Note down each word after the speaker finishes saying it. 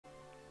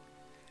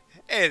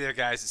Hey there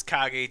guys, it's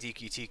Kage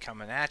DQT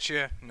coming at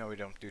you. No, we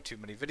don't do too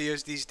many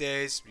videos these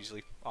days,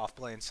 usually off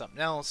playing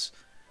something else,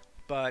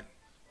 but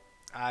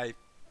I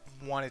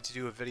wanted to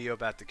do a video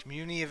about the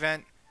community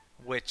event,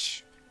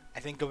 which I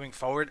think going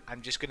forward,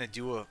 I'm just going to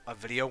do a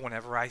video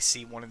whenever I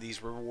see one of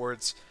these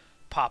rewards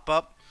pop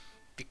up,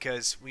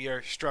 because we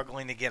are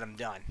struggling to get them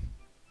done.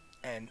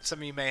 And some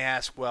of you may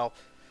ask, well,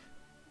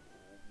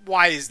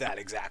 why is that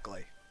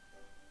exactly?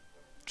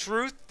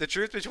 The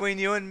truth between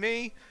you and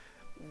me,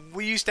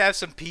 we used to have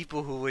some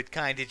people who would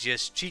kind of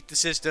just cheat the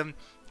system,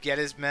 get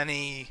as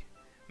many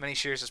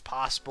shares as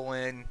possible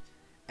in,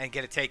 and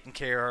get it taken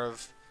care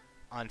of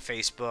on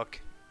Facebook,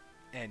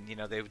 and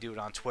they would do it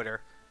on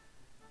Twitter,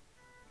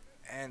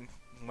 and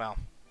well,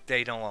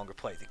 they no longer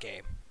play the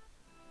game.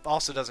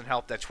 Also, doesn't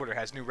help that Twitter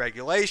has new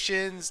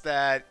regulations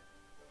that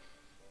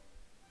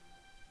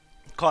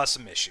cause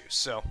some issues.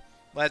 So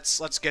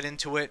let's get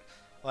into it.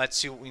 Let's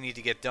see what we need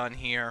to get done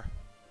here.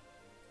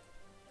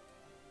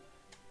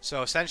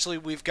 So essentially,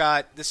 we've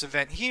got this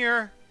event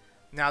here.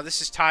 Now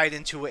this is tied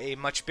into a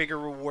much bigger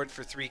reward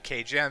for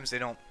 3K gems. I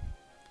don't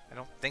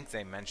think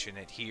they mention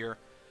it here,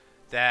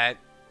 that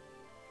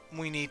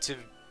we need to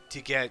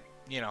get,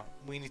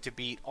 we need to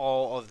beat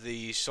all of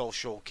the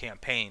social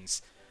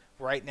campaigns.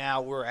 Right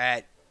now we're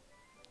at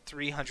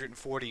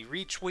 340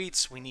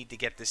 retweets. We need to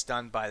get this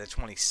done by the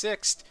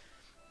 26th.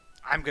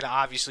 I'm going to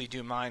obviously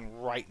do mine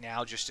right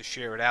now just to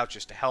share it out,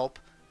 just to help.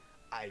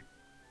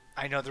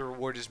 I know the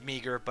reward is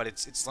meager, but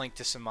it's linked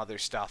to some other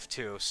stuff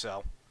too,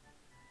 so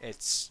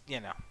it's,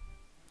 yeah,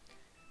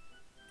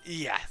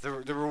 the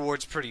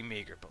reward's pretty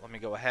meager. But let me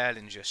go ahead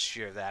and just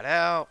share that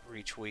out,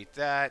 retweet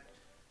that.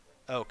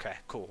 Okay,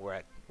 cool. We're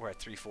at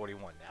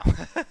 341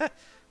 now.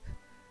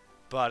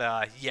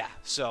 But yeah,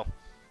 so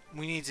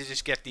we need to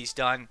just get these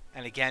done.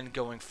 And again,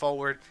 going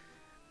forward,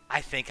 I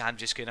think I'm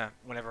just gonna,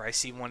 whenever I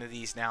see one of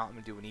these now, I'm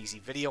gonna do an easy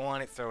video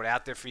on it, throw it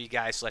out there for you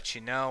guys, let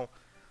you know,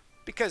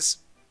 because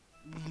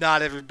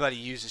not everybody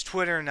uses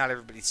Twitter, not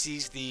everybody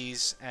sees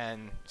these,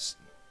 and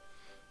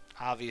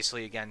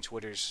obviously, again,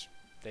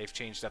 they've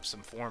changed up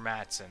some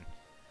formats, and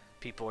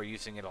people are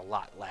using it a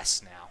lot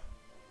less now,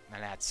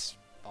 and that's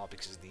all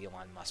because of the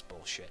Elon Musk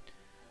bullshit.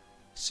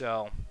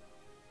 So,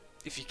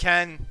 if you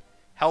can,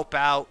 help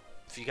out.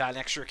 If you got an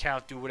extra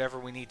account, do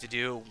whatever we need to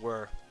do.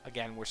 We're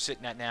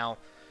sitting at now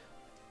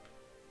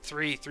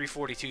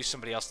 342.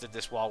 Somebody else did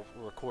this while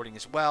we're recording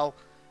as well.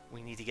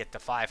 We need to get to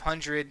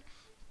 500.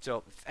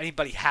 So if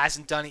anybody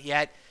hasn't done it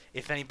yet,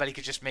 if anybody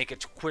could just make a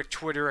quick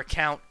Twitter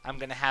account, I'm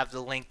going to have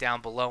the link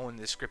down below in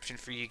the description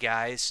for you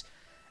guys.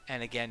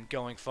 And again,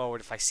 going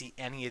forward, if I see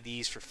any of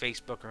these for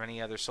Facebook or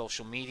any other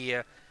social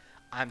media,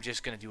 I'm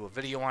just going to do a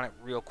video on it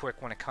real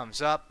quick when it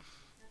comes up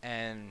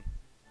and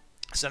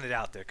send it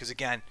out there. Because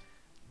again,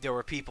 there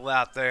were people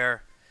out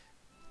there,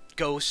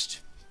 Ghost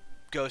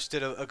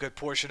did a good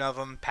portion of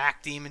them,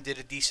 Pack Demon did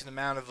a decent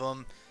amount of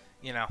them,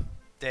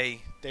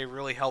 They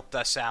really helped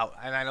us out.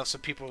 And I know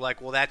some people are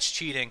like, well, that's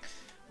cheating.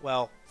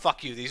 Well,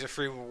 fuck you. These are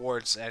free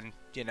rewards. And,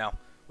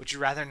 would you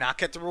rather not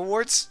get the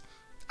rewards?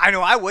 I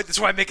know I would. That's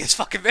why I'm making this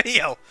fucking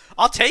video.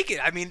 I'll take it.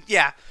 I mean,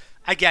 yeah,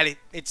 I get it.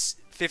 It's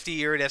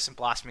 50 iridescent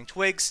blossoming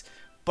twigs,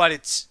 but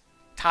it's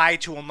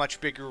tied to a much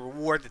bigger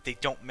reward that they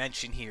don't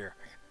mention here,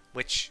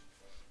 which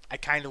I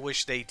kind of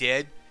wish they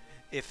did.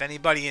 If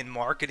anybody in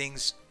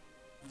marketing's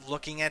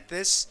looking at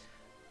this,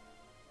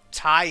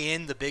 tie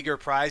in the bigger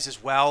prize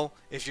as well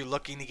if you're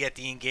looking to get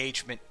the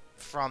engagement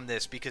from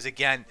this, because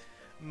again,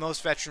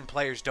 most veteran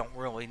players don't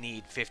really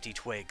need 50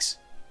 twigs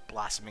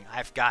blossoming.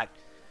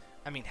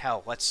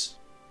 Hell, let's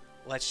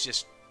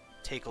just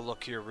take a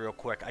look here real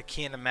quick. I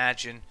can't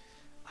imagine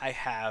I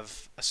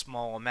have a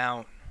small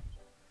amount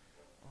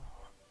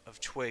of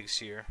twigs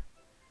here.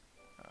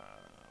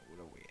 What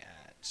are we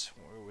at?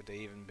 Where would they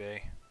even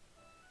be?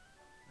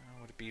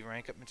 Would it be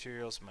rank up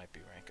materials? It might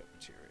be rank up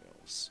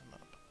materials.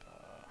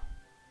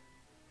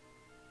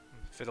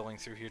 Fiddling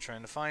through here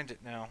trying to find it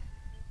now.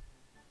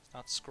 It's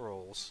not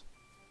scrolls.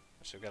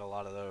 So we've got a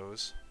lot of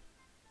those.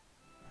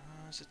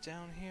 Is it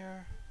down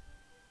here?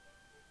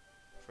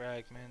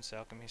 Fragments,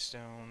 alchemy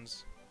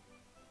stones.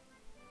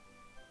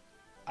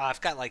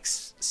 I've got like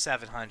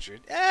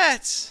 700. I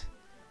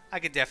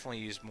could definitely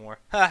use more.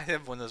 I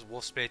have one of those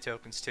wolf spade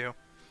tokens too.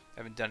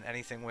 Haven't done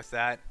anything with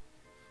that.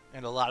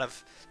 And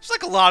there's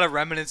like a lot of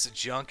remnants of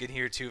junk in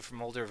here too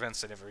from older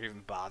events I never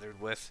even bothered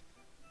with.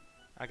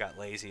 I got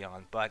lazy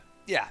on, but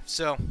yeah,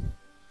 so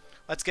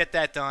let's get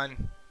that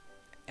done.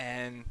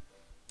 And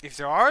if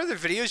there are other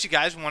videos you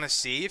guys want to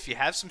see, if you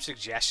have some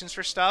suggestions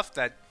for stuff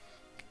that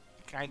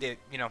kind of,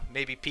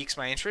 maybe piques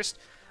my interest,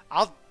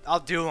 I'll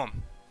do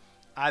them.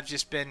 I've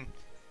just been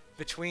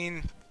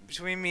between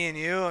me and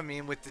you, I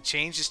mean, with the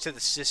changes to the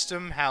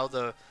system, how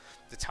the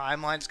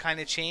timeline's kind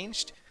of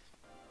changed,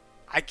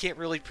 I can't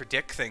really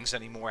predict things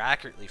anymore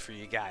accurately for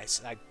you guys.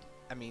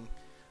 I mean,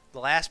 the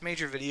last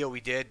major video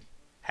we did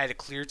had a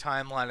clear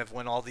timeline of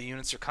when all the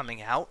units are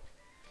coming out,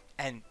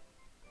 and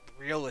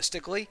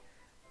realistically,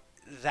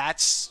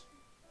 that's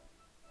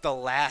the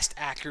last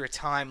accurate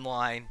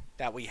timeline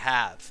that we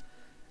have.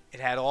 It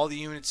had all the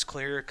units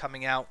clear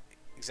coming out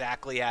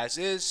exactly as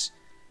is.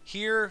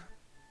 Here,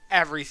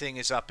 everything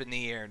is up in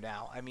the air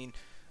now. I mean,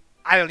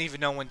 I don't even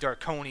know when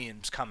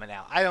Darkonium's coming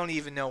out. I don't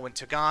even know when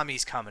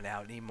Tagami's coming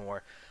out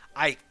anymore.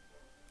 I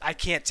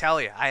can't tell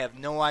you. I have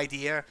no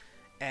idea,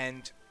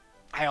 and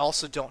I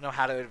also don't know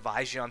how to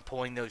advise you on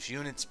pulling those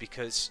units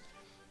because,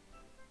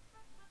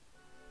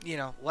 you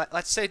know,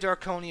 let's say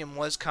Darkonium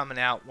was coming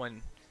out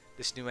when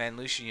this new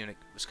Anlusha unit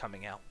was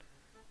coming out.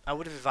 I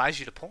would have advised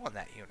you to pull on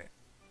that unit.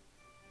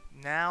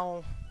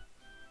 Now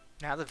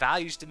the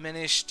value's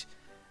diminished.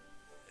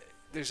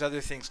 There's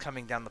other things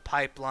coming down the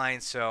pipeline,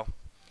 so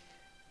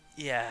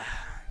yeah.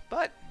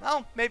 But,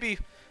 well, maybe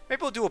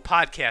we'll do a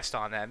podcast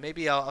on that.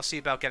 Maybe I'll see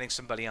about getting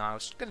somebody on. I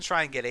was going to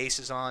try and get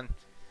Aces on,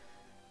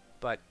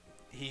 but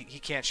he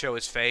can't show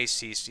his face.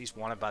 He's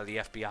wanted by the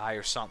FBI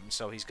or something,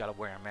 so he's got to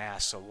wear a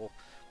mask. So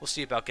we'll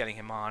see about getting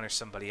him on or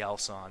somebody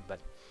else on. But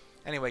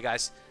anyway,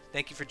 guys,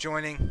 thank you for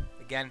joining.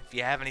 Again, if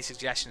you have any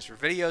suggestions for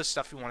videos,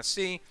 stuff you want to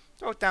see,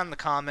 throw it down in the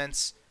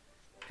comments,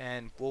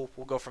 and we'll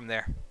go from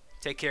there.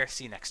 Take care.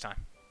 See you next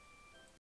time.